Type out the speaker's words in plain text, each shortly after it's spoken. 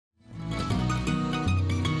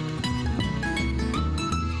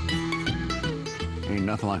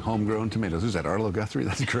nothing like homegrown tomatoes. Who's that, Arlo Guthrie?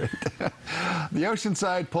 That's great. The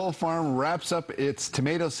Oceanside Pole Farm wraps up its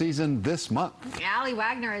tomato season this month. Allie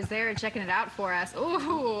Wagner is there checking it out for us.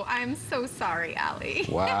 Ooh, I'm so sorry, Allie.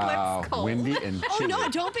 Wow, windy and chilly. Oh no,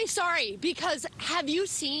 don't be sorry, because have you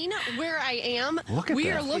seen where I am? Look at we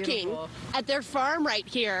that. are looking at their farm right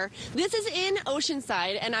here. This is in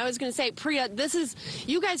Oceanside, and I was going to say, Priya,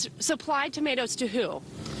 you guys supply tomatoes to who?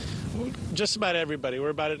 Just about everybody. We're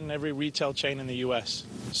about it in every retail chain in the U.S.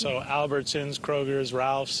 So Albertsons, Kroger's,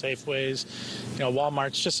 Ralph's, Safeways,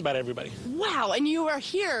 Walmart's, just about everybody. Wow, and you are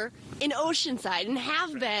here in Oceanside and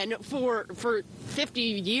have been for 50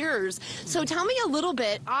 years. So tell me a little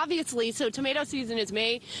bit, obviously, so tomato season is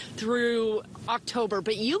May through October,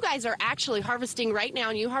 but you guys are actually harvesting right now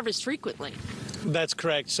and you harvest frequently. That's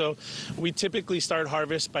correct. So we typically start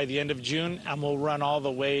harvest by the end of June, and we'll run all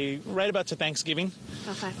the way right about to Thanksgiving.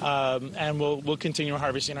 Okay. And we'll continue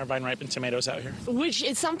harvesting our vine-ripened tomatoes out here. Which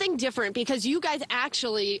is something different, because you guys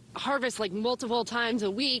actually harvest like multiple times a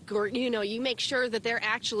week, or you make sure that they're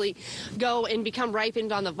actually go and become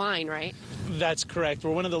ripened on the vine, right? That's correct.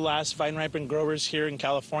 We're one of the last vine-ripened growers here in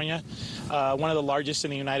California, one of the largest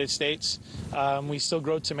in the United States. We still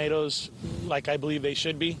grow tomatoes like I believe they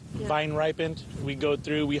should be, vine-ripened.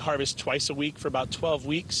 We harvest twice a week for about 12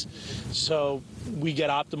 weeks, so we get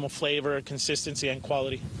optimal flavor, consistency, and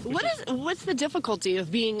quality. What's the difficulty of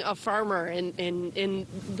being a farmer in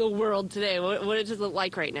the world today? What is it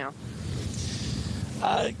like right now?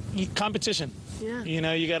 Competition.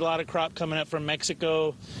 Yeah. You got a lot of crop coming up from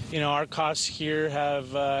Mexico. Our costs here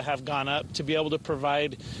have gone up. To be able to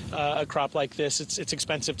provide a crop like this, it's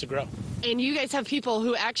expensive to grow. And you guys have people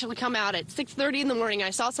who actually come out at 6:30 in the morning.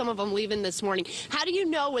 I saw some of them leaving this morning. How do you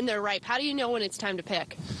know when they're ripe? How do you know when it's time to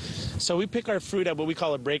pick? So we pick our fruit at what we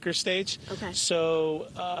call a breaker stage. Okay. So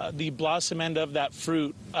the blossom end of that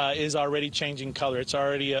fruit is already changing color. It's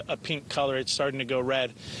already a pink color. It's starting to go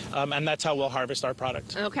red. And that's how we'll harvest our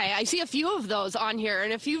product. Okay. I see a few of those on here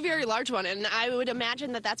and a few very large ones. And I would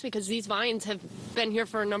imagine that that's because these vines have been here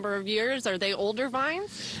for a number of years. Are they older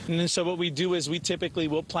vines? And so what we do is we typically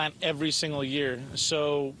will plant every single year.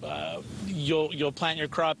 So you'll plant your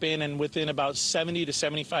crop in, and within about 70 to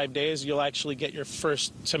 75 days, you'll actually get your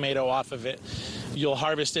first tomato off of it. You'll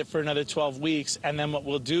harvest it for another 12 weeks, and then what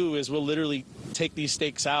we'll do is we'll literally take these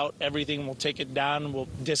stakes out, everything, we'll take it down, we'll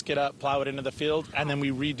disc it up, plow it into the field, and then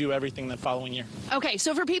we redo everything the following year. Okay,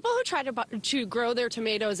 so for people who try to grow their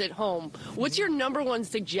tomatoes at home, what's your #1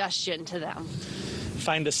 suggestion to them?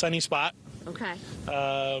 Find a sunny spot. Okay.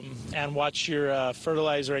 And watch your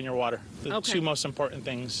fertilizer and your water. The two most important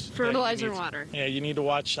things. Fertilizer and water. Yeah, you need to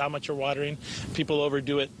watch how much you're watering. People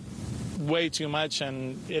overdo it way too much,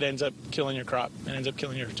 and it ends up killing your crop. It ends up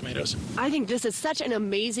killing your tomatoes. I think this is such an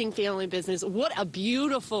amazing family business. What a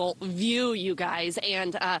beautiful view, you guys.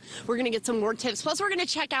 And we're going to get some more tips. Plus, we're going to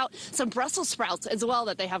check out some Brussels sprouts as well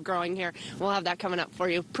that they have growing here. We'll have that coming up for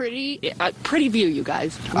you. Pretty view, you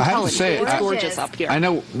guys. I have to say, it's gorgeous up here. I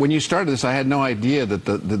know when you started this, I had no idea that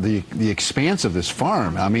the expanse of this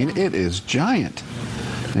farm, I mean, it is giant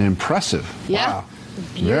and impressive. Yeah. Wow.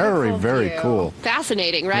 Very, very cool.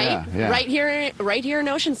 Fascinating, right? Yeah, yeah. Right here in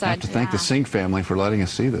Oceanside. I have to thank the Singh family for letting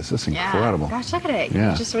us see this. This is incredible. Gosh, look at it.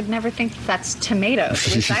 Yeah. You just would never think that's tomatoes.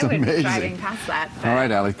 At least I would be driving past that. All right,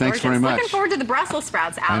 Allie, thanks very much. Looking forward to the Brussels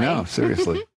sprouts, Allie. I know, seriously.